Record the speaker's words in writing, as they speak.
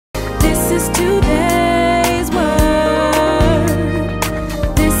is today's word.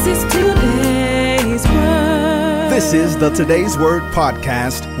 This is today's word. This is the Today's Word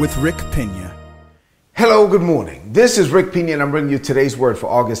podcast with Rick Pena. Hello, good morning. This is Rick Pena and I'm bringing you today's word for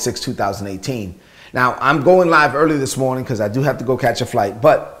August 6, 2018. Now, I'm going live early this morning because I do have to go catch a flight.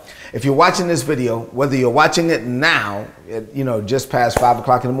 But if you're watching this video, whether you're watching it now, just past 5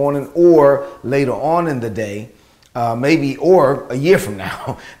 o'clock in the morning, or later on in the day, maybe, or a year from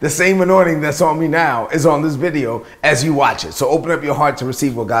now, the same anointing that's on me now is on this video as you watch it. So open up your heart to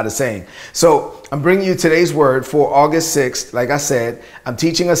receive what God is saying. So I'm bringing you today's word for August 6th. Like I said, I'm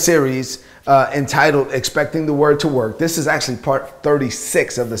teaching a series entitled Expecting the Word to Work. This is actually part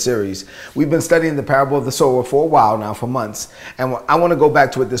 36 of the series. We've been studying the parable of the sower for a while now, for months. And I want to go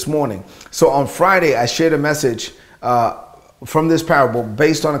back to it this morning. So on Friday, I shared a message from this parable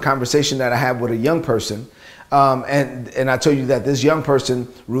based on a conversation that I had with a young person. And I told you that this young person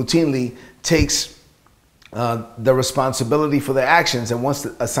routinely takes the responsibility for their actions and wants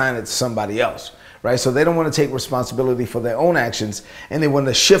to assign it to somebody else, right? So they don't want to take responsibility for their own actions, and they want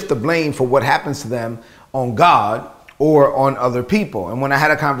to shift the blame for what happens to them on God or on other people. And when I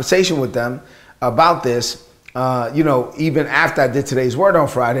had a conversation with them about this, even after I did today's word on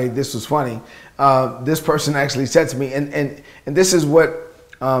Friday, this was funny. This person actually said to me, and this is what,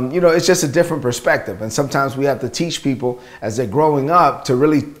 it's just a different perspective. And sometimes we have to teach people as they're growing up to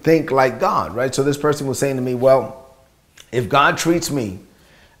really think like God, right? So this person was saying to me, well, if God treats me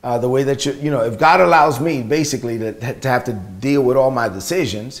the way that if God allows me basically to have to deal with all my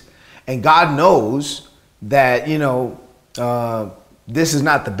decisions, and God knows that, this is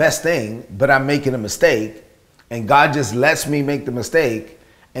not the best thing, but I'm making a mistake, and God just lets me make the mistake,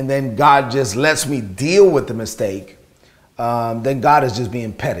 and then God just lets me deal with the mistake, then God is just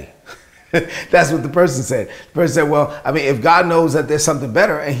being petty. That's what the person said. The person said, well, if God knows that there's something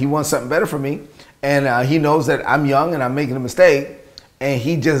better and he wants something better for me, and he knows that I'm young and I'm making a mistake, and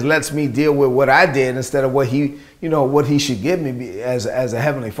he just lets me deal with what I did instead of what he should give me as a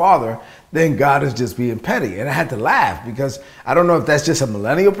heavenly father, then God is just being petty. And I had to laugh because I don't know if that's just a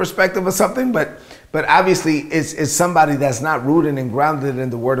millennial perspective or something, but obviously it's somebody that's not rooted and grounded in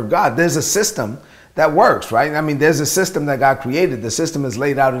the word of God. There's a system that works, right? There's a system that God created. The system is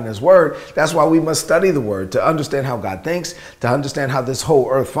laid out in his word. That's why we must study the word to understand how God thinks, to understand how this whole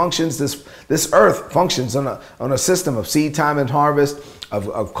earth functions. This earth functions on a system of seed time and harvest,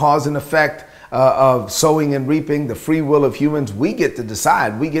 of cause and effect, of sowing and reaping, the free will of humans. We get to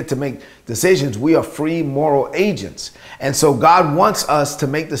decide. We get to make decisions. We are free moral agents. And so God wants us to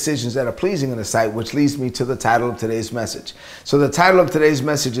make decisions that are pleasing in His sight, which leads me to the title of today's message. So the title of today's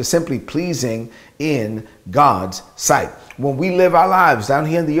message is simply Pleasing in God's Sight. When we live our lives down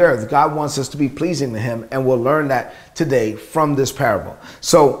here in the earth, God wants us to be pleasing to Him, and we'll learn that today from this parable.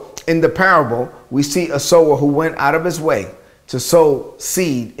 So in the parable, we see a sower who went out of his way to sow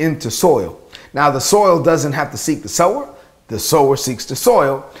seed into soil. Now, the soil doesn't have to seek the sower. The sower seeks the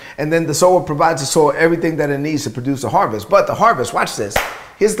soil, and then the sower provides the soil everything that it needs to produce a harvest. But the harvest, watch this,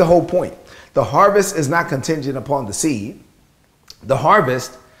 here's the whole point. The harvest is not contingent upon the seed. The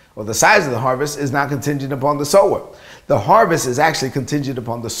harvest, or the size of the harvest, is not contingent upon the sower. The harvest is actually contingent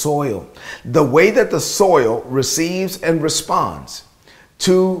upon the soil. The way that the soil receives and responds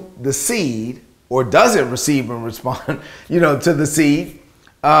to the seed, or doesn't receive and respond, to the seed,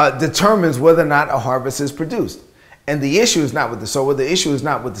 determines whether or not a harvest is produced. And the issue is not with the sower. The issue is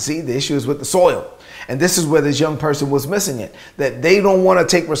not with the seed. The issue is with the soil. And this is where this young person was missing it, that they don't want to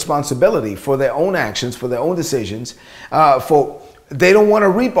take responsibility for their own actions, for their own decisions, they don't want to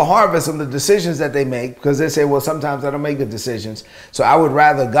reap a harvest on the decisions that they make, because they say, well, sometimes I don't make good decisions. So I would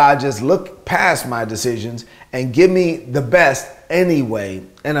rather God just look past my decisions and give me the best anyway.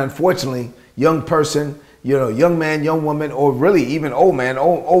 And unfortunately, young person, young man, young woman, or really even old man,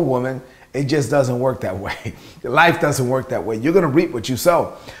 old woman, it just doesn't work that way. Life doesn't work that way. You're going to reap what you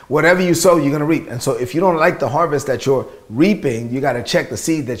sow. Whatever you sow, you're going to reap. And so if you don't like the harvest that you're reaping, you got to check the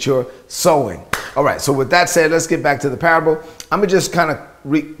seed that you're sowing. All right. So with that said, let's get back to the parable. I'm going to just kind of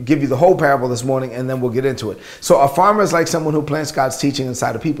give you the whole parable this morning, and then we'll get into it. So a farmer is like someone who plants God's teaching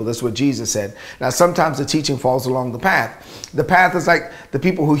inside of people. That's what Jesus said. Now, sometimes the teaching falls along the path. The path is like the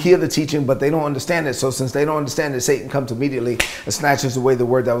people who hear the teaching, but they don't understand it. So since they don't understand it, Satan comes immediately and snatches away the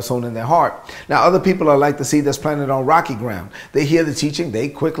word that was sown in their heart. Now, other people are like the seed that's planted on rocky ground. They hear the teaching, they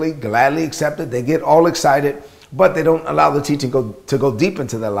quickly, gladly accept it. They get all excited, but they don't allow the teaching to go deep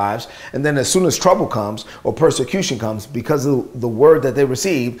into their lives. And then as soon as trouble comes or persecution comes because of the word that they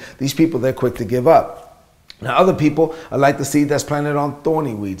received, these people, they're quick to give up. Now, other people are like the seed that's planted on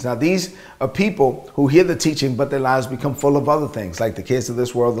thorny weeds. Now, these are people who hear the teaching, but their lives become full of other things, like the cares of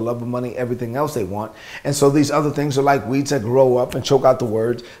this world, the love of money, everything else they want. And so these other things are like weeds that grow up and choke out the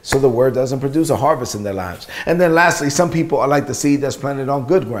word, so the word doesn't produce a harvest in their lives. And then lastly, some people are like the seed that's planted on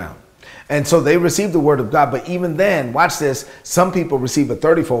good ground. And so they receive the word of God. But even then, watch this, some people receive a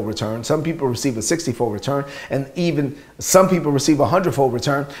 30-fold return. Some people receive a 60-fold return. And even some people receive a 100-fold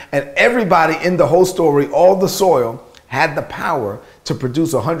return. And everybody in the whole story, all the soil, had the power to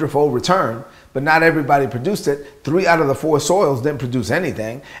produce a 100-fold return. But not everybody produced it. 3 out of the 4 soils didn't produce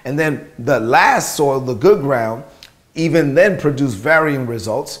anything. And then the last soil, the good ground, even then produced varying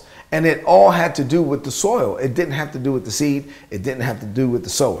results. And it all had to do with the soil. It didn't have to do with the seed. It didn't have to do with the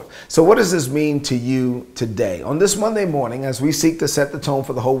sower. So what does this mean to you today? On this Monday morning, as we seek to set the tone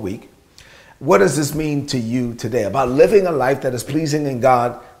for the whole week, what does this mean to you today about living a life that is pleasing in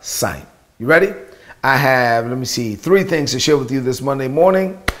God's sight? You ready? I have, 3 things to share with you this Monday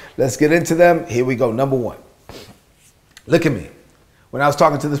morning. Let's get into them. Here we go. Number 1. Look at me. When I was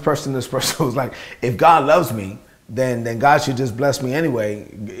talking to this person was like, if God loves me, then God should just bless me anyway,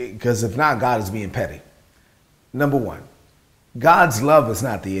 because if not, God is being petty. Number 1, God's love is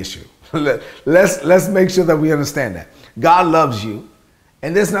not the issue. Let's make sure that we understand that. God loves you,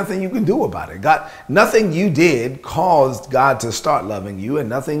 and there's nothing you can do about it. Nothing you did caused God to start loving you, and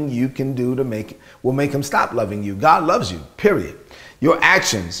nothing you can do will make him stop loving you. God loves you, period. Your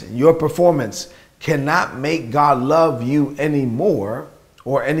actions, your performance cannot make God love you any more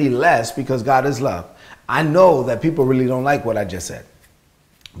or any less, because God is love. I know that people really don't like what I just said,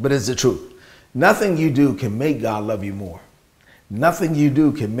 but it's the truth. Nothing you do can make God love you more. Nothing you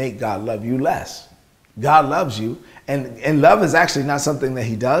do can make God love you less. God loves you, and love is actually not something that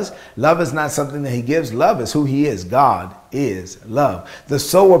he does. Love is not something that he gives. Love is who he is. God is love. The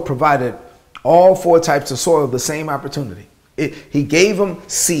sower provided all 4 types of soil the same opportunity. He gave them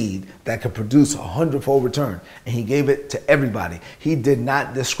seed that could produce a 100-fold return, and he gave it to everybody. He did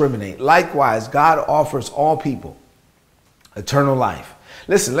not discriminate. Likewise, God offers all people eternal life.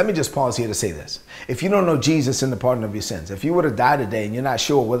 Listen, let me just pause here to say this. If you don't know Jesus in the pardon of your sins, if you were to die today and you're not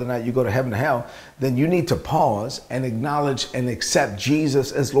sure whether or not you go to heaven or hell, then you need to pause and acknowledge and accept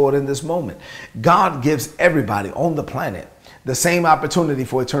Jesus as Lord in this moment. God gives everybody on the planet the same opportunity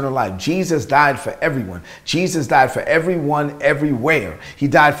for eternal life. Jesus died for everyone. Jesus died for everyone, everywhere. He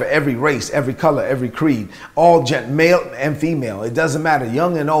died for every race, every color, every creed, all male and female. It doesn't matter,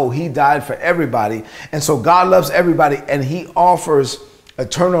 young and old. He died for everybody. And so God loves everybody, and he offers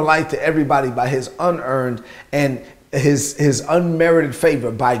eternal life to everybody by his unearned and his unmerited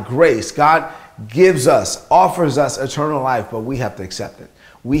favor by grace. God offers us eternal life, but we have to accept it.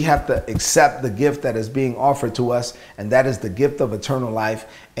 We have to accept the gift that is being offered to us, and that is the gift of eternal life.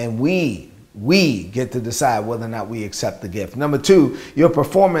 And we get to decide whether or not we accept the gift. Number 2, your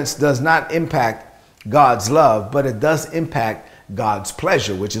performance does not impact God's love, but it does impact God's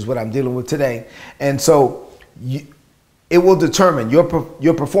pleasure, which is what I'm dealing with today. And so it will determine your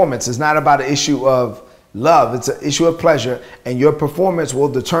performance is not about an issue of love. It's an issue of pleasure, and your performance will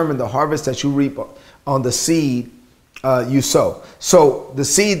determine the harvest that you reap on the seed you sow. So the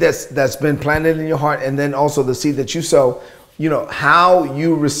seed that's been planted in your heart, and then also the seed that you sow, how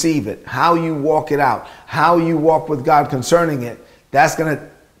you receive it, how you walk it out, how you walk with God concerning it,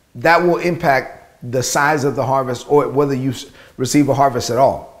 that will impact the size of the harvest, or whether you receive a harvest at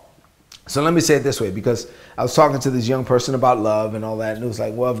all. So let me say it this way, because I was talking to this young person about love and all that, and it was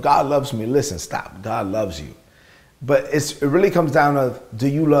like, well, if God loves me, listen, stop. God loves you. But it really comes down to, do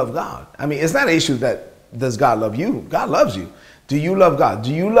you love God? I mean, it's not an issue that, does God love you? God loves you. Do you love God?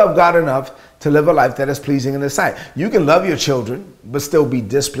 Do you love God enough to live a life that is pleasing in His sight? You can love your children, but still be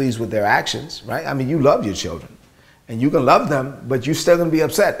displeased with their actions, right? I mean, you love your children, and you can love them, but you're still going to be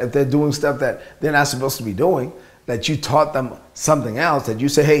upset if they're doing stuff that they're not supposed to be doing, that you taught them something else, that you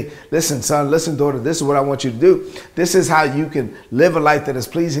say, hey, listen, son, listen, daughter, this is what I want you to do. This is how you can live a life that is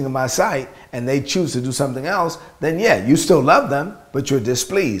pleasing in my sight, and they choose to do something else, then yeah, you still love them, but you're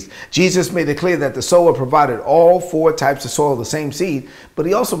displeased. Jesus made it clear that the sower provided all 4 types of soil, the same seed, but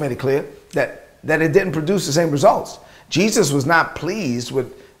he also made it clear that it didn't produce the same results. Jesus was not pleased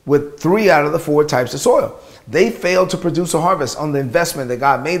with 3 out of the 4 types of soil. They failed to produce a harvest on the investment that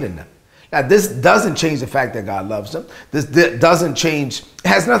God made in them. Now, this doesn't change the fact that God loves them. This doesn't change, it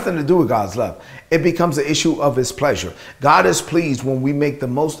has nothing to do with God's love. It becomes an issue of His pleasure. God is pleased when we make the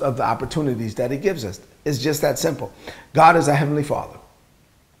most of the opportunities that He gives us. It's just that simple. God is our Heavenly Father,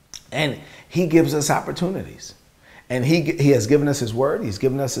 and He gives us opportunities. And he has given us His word. He's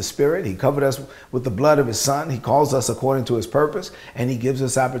given us His Spirit. He covered us with the blood of His Son. He calls us according to His purpose, and He gives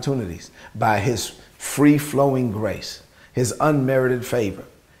us opportunities by His free-flowing grace, his unmerited favor.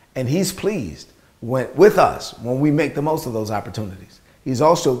 And he's pleased with us when we make the most of those opportunities. He's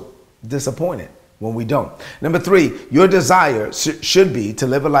also disappointed when we don't. Number 3, your desire should be to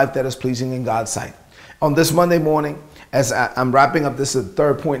live a life that is pleasing in God's sight. On this Monday morning, as I'm wrapping up, this is the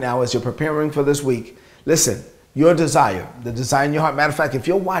 3rd point now, as you're preparing for this week, listen, your desire, the desire in your heart. Matter of fact, if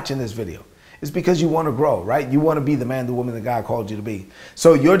you're watching this video, it's because you want to grow, right? You want to be the man, the woman that God called you to be.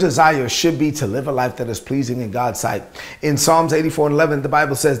 So your desire should be to live a life that is pleasing in God's sight. In Psalms 84:11, the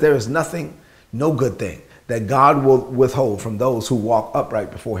Bible says there is nothing, no good thing that God will withhold from those who walk upright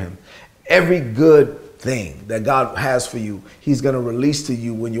before him. Every good thing that God has for you, he's going to release to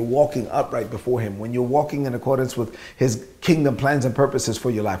you when you're walking upright before him, when you're walking in accordance with his kingdom plans and purposes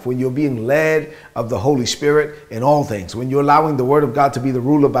for your life, when you're being led of the Holy Spirit in all things, when you're allowing the word of God to be the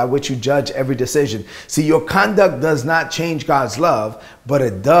ruler by which you judge every decision. See, your conduct does not change God's love, but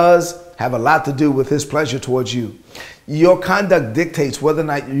it does have a lot to do with his pleasure towards you. Your conduct dictates whether or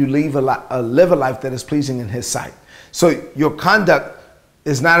not you live a life that is pleasing in his sight. So your conduct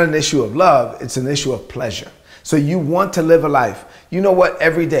is not an issue of love, it's an issue of pleasure. So you want to live a life. You know what?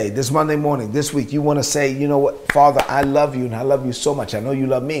 Every day, this Monday morning, this week, you want to say, you know what, Father, I love you and I love you so much. I know you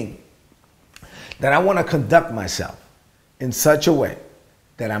love me. That I want to conduct myself in such a way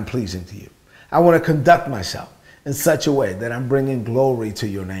that I'm pleasing to you. I want to conduct myself in such a way that I'm bringing glory to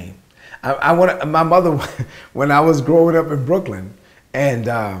your name. My mother, when I was growing up in Brooklyn, and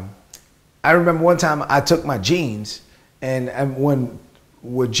I remember one time I took my jeans, and when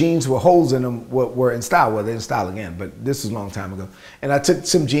jeans with holes in them were in style. Well, they're in style again, but this was a long time ago. And I took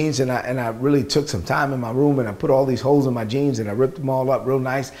some jeans and I really took some time in my room, and I put all these holes in my jeans and I ripped them all up real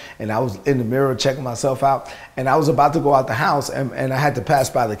nice. And I was in the mirror checking myself out, and I was about to go out the house, and I had to pass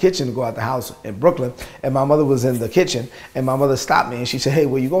by the kitchen to go out the house in Brooklyn. And my mother was in the kitchen, and my mother stopped me and she said, "Hey,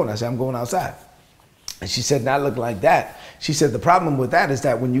 where you going?" I said, "I'm going outside." And she said, "Not look like that." She said, "The problem with that is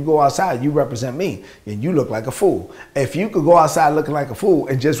that when you go outside, you represent me and you look like a fool. If you could go outside looking like a fool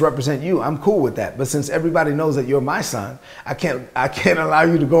and just represent you, I'm cool with that. But since everybody knows that you're my son, I can't allow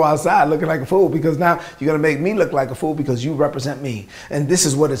you to go outside looking like a fool, because now you're going to make me look like a fool because you represent me." And this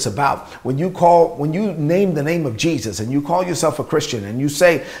is what it's about. When you name the name of Jesus and you call yourself a Christian and you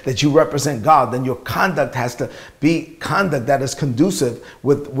say that you represent God, then your conduct has to be conduct that is conducive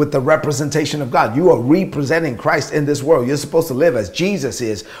with the representation of God. You are representing Christ in this world. You're supposed to live as Jesus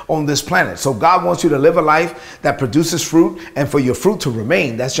is on this planet. So God wants you to live a life that produces fruit, and for your fruit to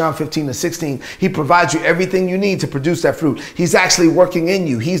remain. That's John 15:16. He provides you everything you need to produce that fruit. He's actually working in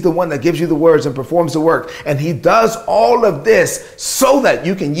you. He's the one that gives you the words and performs the work. And he does all of this so that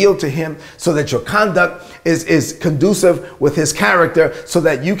you can yield to him, so that your conduct is conducive with his character, so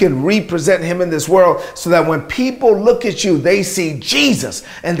that you can represent him in this world, so that when people look at you, they see Jesus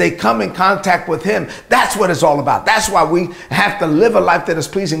and they come in contact with him. That's what it's all about. That's why we have to live a life that is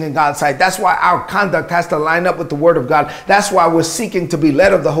pleasing in God's sight. That's why our conduct has to line up with the word of God. That's why we're seeking to be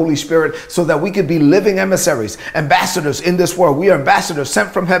led of the Holy Spirit, so that we could be living emissaries, ambassadors in this world. We are ambassadors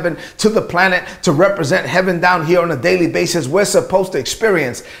sent from heaven to the planet to represent heaven down here on a daily basis. We're supposed to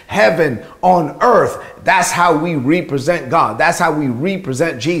experience heaven on earth. That's how we represent God. That's how we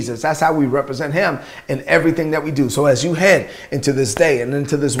represent Jesus. That's how we represent him in everything that we do. So as you head into this day and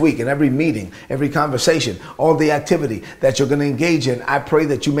into this week, and every meeting, every conversation, all the activity that you're going to engage in, I pray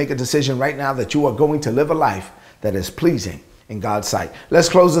that you make a decision right now that you are going to live a life that is pleasing in God's sight. Let's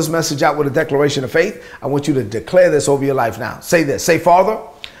close this message out with a declaration of faith. I want you to declare this over your life now. Say this. Say, "Father,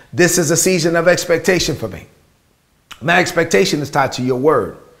 this is a season of expectation for me. My expectation is tied to your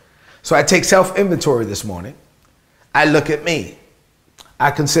word. So I take self-inventory this morning. I look at me.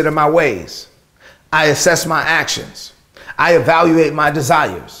 I consider my ways. I assess my actions. I evaluate my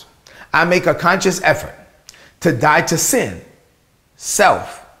desires. I make a conscious effort to die to sin,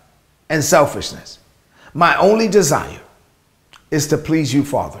 self, and selfishness. My only desire is to please you,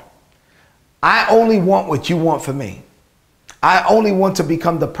 Father. I only want what you want for me. I only want to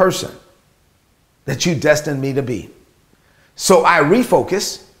become the person that you destined me to be. So I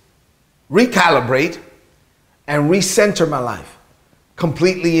refocus, recalibrate, and recenter my life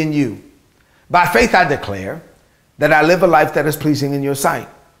completely in you. By faith, I declare that I live a life that is pleasing in your sight.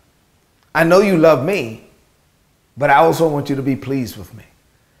 I know you love me, but I also want you to be pleased with me.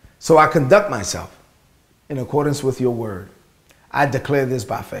 So I conduct myself in accordance with your word. I declare this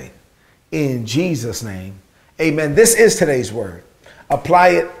by faith. In Jesus' name, amen. This is today's word. Apply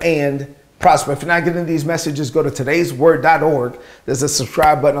it and prosper. If you're not getting these messages, go to todaysword.org. There's a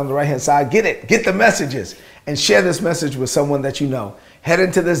subscribe button on the right-hand side. Get it. Get the messages and share this message with someone that you know. Head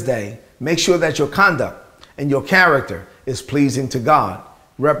into this day. Make sure that your conduct and your character is pleasing to God.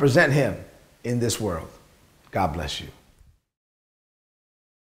 Represent him in this world. God bless you.